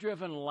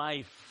purpose-driven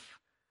life.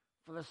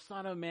 For the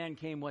Son of Man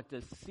came, what?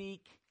 To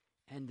seek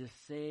and to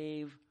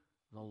save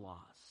the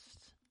lost.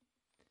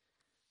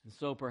 And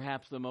so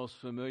perhaps the most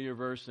familiar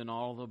verse in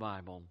all the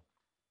Bible,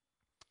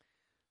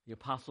 the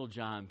Apostle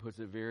John puts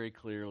it very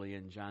clearly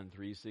in John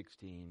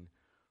 3:16.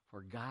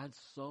 For God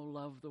so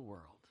loved the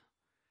world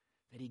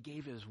that he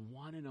gave his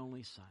one and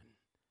only Son,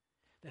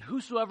 that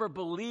whosoever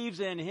believes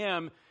in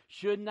him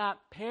should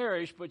not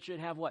perish, but should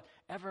have what?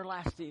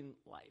 Everlasting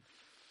life.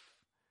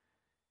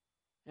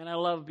 And I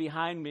love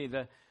behind me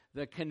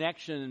the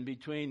connection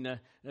between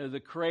the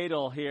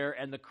cradle here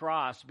and the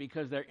cross,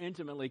 because they're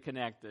intimately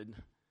connected.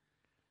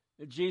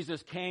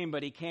 Jesus came,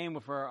 but he came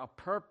for a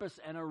purpose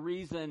and a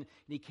reason, and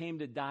he came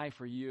to die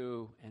for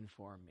you and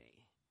for me.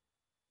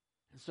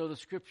 And so the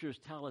scriptures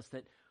tell us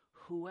that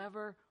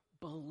whoever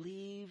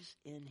believes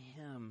in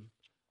him.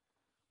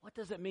 What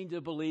does it mean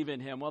to believe in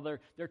him? Well, there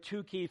are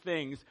two key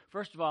things.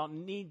 First of all,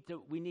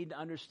 we need to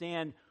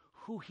understand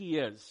who he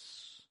is.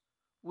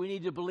 We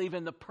need to believe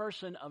in the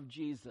person of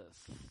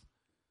Jesus,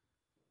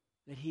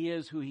 that he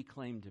is who he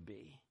claimed to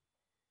be.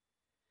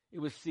 It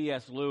was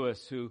C.S.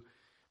 Lewis who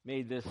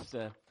made this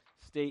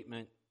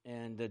statement,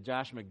 and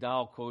Josh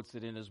McDowell quotes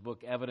it in his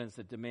book, Evidence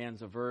That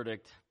Demands a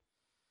Verdict.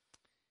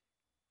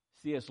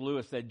 C.S.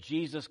 Lewis said,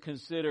 Jesus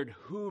considered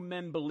who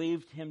men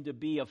believed him to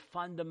be of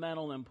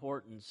fundamental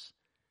importance.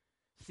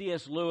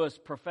 C.S. Lewis,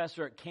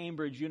 professor at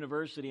Cambridge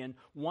University and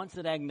once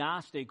an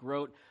agnostic,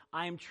 wrote,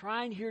 I am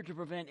trying here to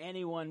prevent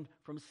anyone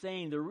from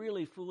saying the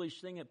really foolish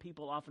thing that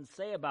people often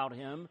say about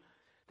him,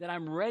 that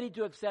I'm ready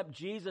to accept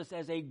Jesus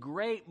as a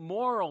great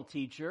moral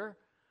teacher,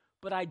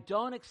 but I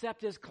don't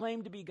accept his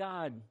claim to be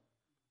God.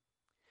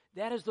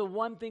 That is the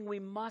one thing we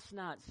must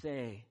not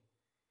say.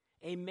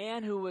 A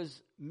man who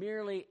was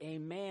merely a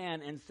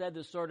man and said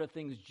the sort of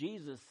things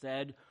Jesus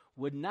said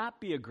would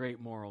not be a great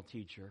moral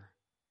teacher.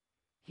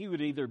 He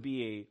would either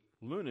be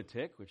a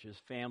lunatic, which his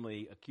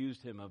family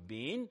accused him of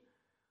being,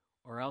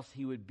 or else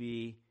he would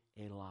be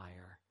a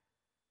liar.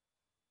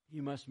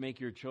 You must make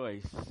your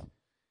choice.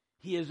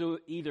 He is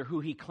either who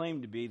he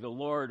claimed to be, the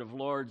Lord of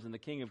Lords and the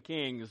King of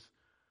Kings,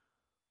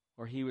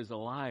 or he was a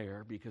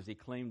liar because he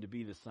claimed to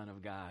be the Son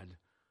of God,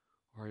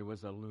 or he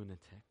was a lunatic.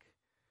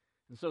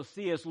 And so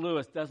C.S.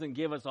 Lewis doesn't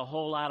give us a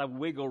whole lot of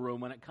wiggle room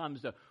when it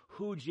comes to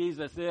who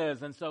Jesus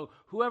is. And so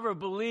whoever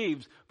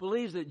believes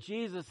that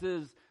Jesus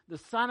is the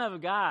Son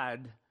of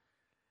God,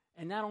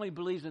 and not only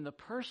believes in the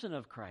person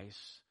of Christ,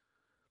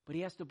 but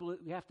we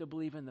have to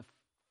believe in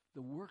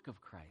the work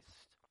of Christ.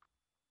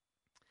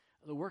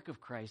 The work of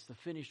Christ, the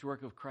finished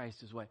work of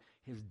Christ, is what?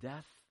 His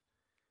death,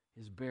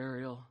 his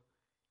burial,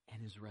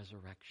 and his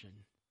resurrection.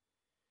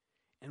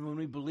 And when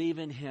we believe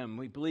in him,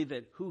 we believe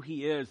that who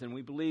he is, and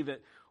we believe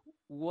that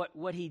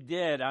what he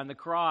did on the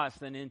cross,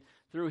 and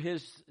through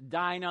his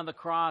dying on the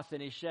cross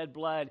and his shed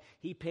blood,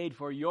 he paid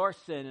for your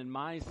sin and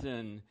my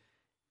sin.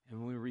 And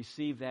when we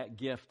receive that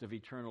gift of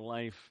eternal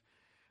life,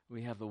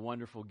 we have the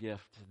wonderful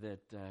gift that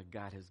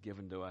God has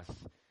given to us.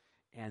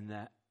 And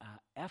the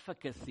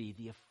efficacy,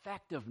 the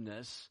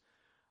effectiveness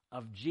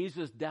of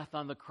Jesus' death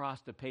on the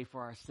cross to pay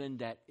for our sin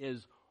debt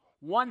is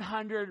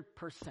 100%.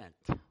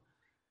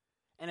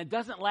 And it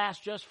doesn't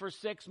last just for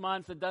 6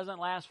 months. It doesn't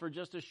last for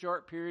just a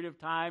short period of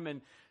time,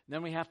 and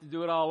then we have to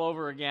do it all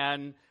over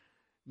again.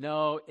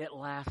 No, it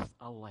lasts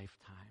a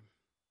lifetime.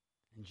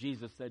 And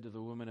Jesus said to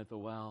the woman at the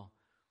well,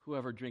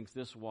 whoever drinks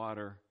this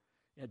water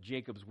at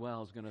Jacob's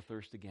well is going to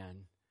thirst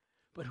again.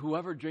 But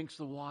whoever drinks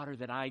the water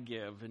that I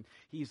give, and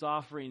he's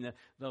offering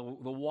the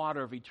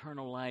water of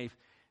eternal life,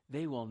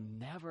 they will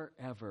never,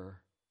 ever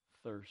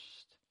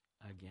thirst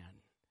again.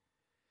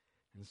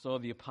 And so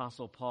the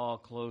Apostle Paul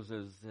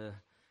closes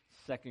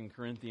 2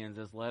 Corinthians,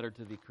 his letter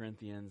to the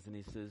Corinthians, and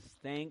he says,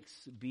 thanks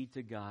be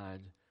to God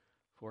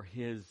for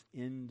his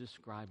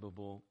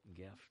indescribable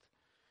gift.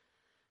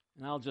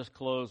 And I'll just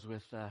close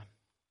with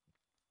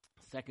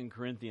 2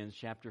 Corinthians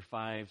chapter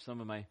 5,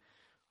 some of my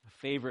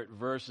favorite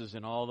verses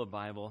in all the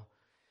Bible.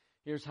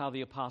 Here's how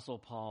the Apostle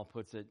Paul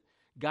puts it.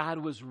 God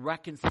was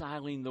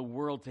reconciling the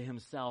world to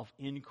himself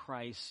in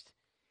Christ,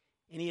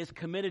 and he has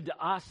committed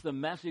to us the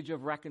message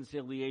of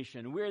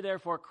reconciliation. We are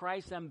therefore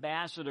Christ's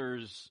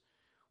ambassadors.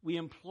 We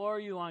implore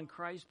you on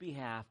Christ's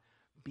behalf,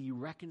 be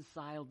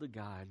reconciled to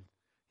God.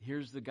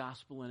 Here's the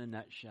gospel in a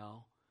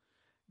nutshell.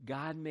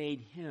 God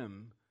made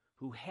him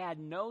who had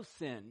no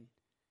sin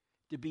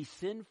to be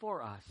sin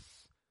for us,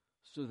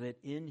 so that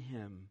in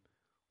him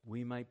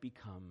we might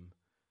become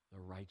the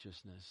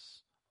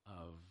righteousness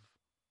of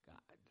God.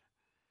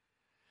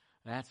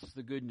 That's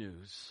the good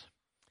news.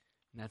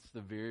 And that's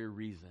the very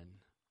reason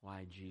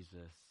why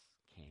Jesus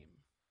came.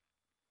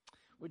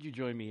 Would you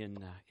join me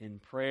in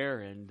prayer?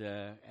 And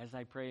as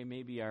I pray,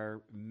 maybe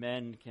our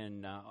men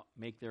can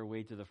make their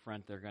way to the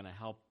front. They're going to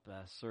help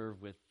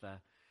serve with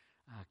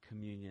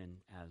communion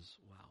as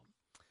well.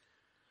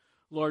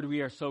 Lord,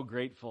 we are so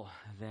grateful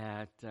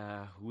that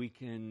we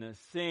can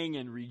sing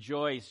and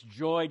rejoice.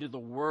 Joy to the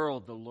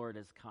world, the Lord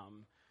has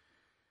come.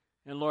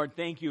 And Lord,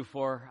 thank you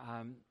for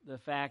the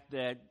fact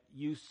that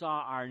you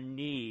saw our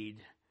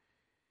need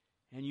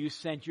and you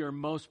sent your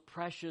most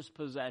precious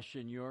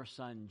possession, your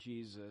Son,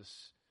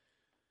 Jesus,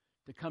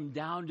 to come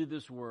down to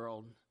this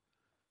world,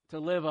 to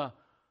live a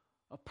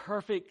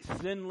perfect,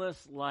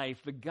 sinless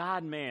life, the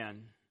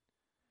God-man,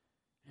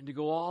 and to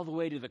go all the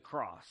way to the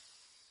cross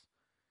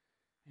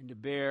and to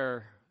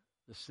bear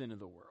the sin of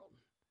the world.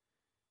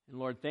 And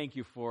Lord, thank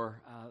you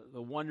for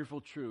the wonderful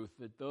truth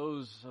that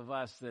those of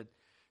us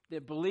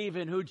that believe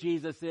in who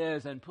Jesus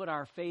is and put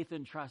our faith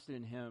and trust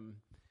in him,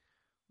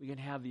 we can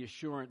have the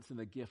assurance and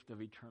the gift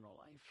of eternal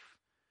life.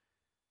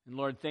 And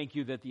Lord, thank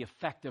you that the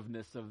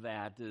effectiveness of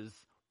that is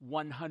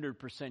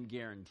 100%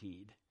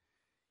 guaranteed.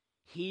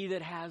 He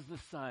that has the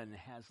Son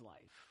has life.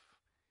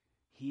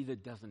 He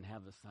that doesn't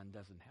have the Son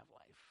doesn't have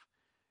life.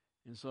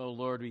 And so,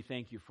 Lord, we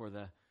thank you for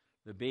the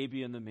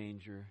baby in the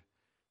manger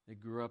that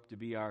grew up to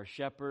be our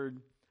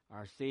shepherd,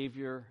 our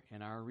Savior,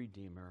 and our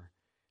Redeemer.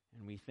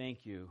 And we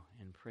thank you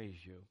and praise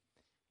you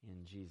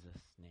in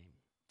Jesus' name.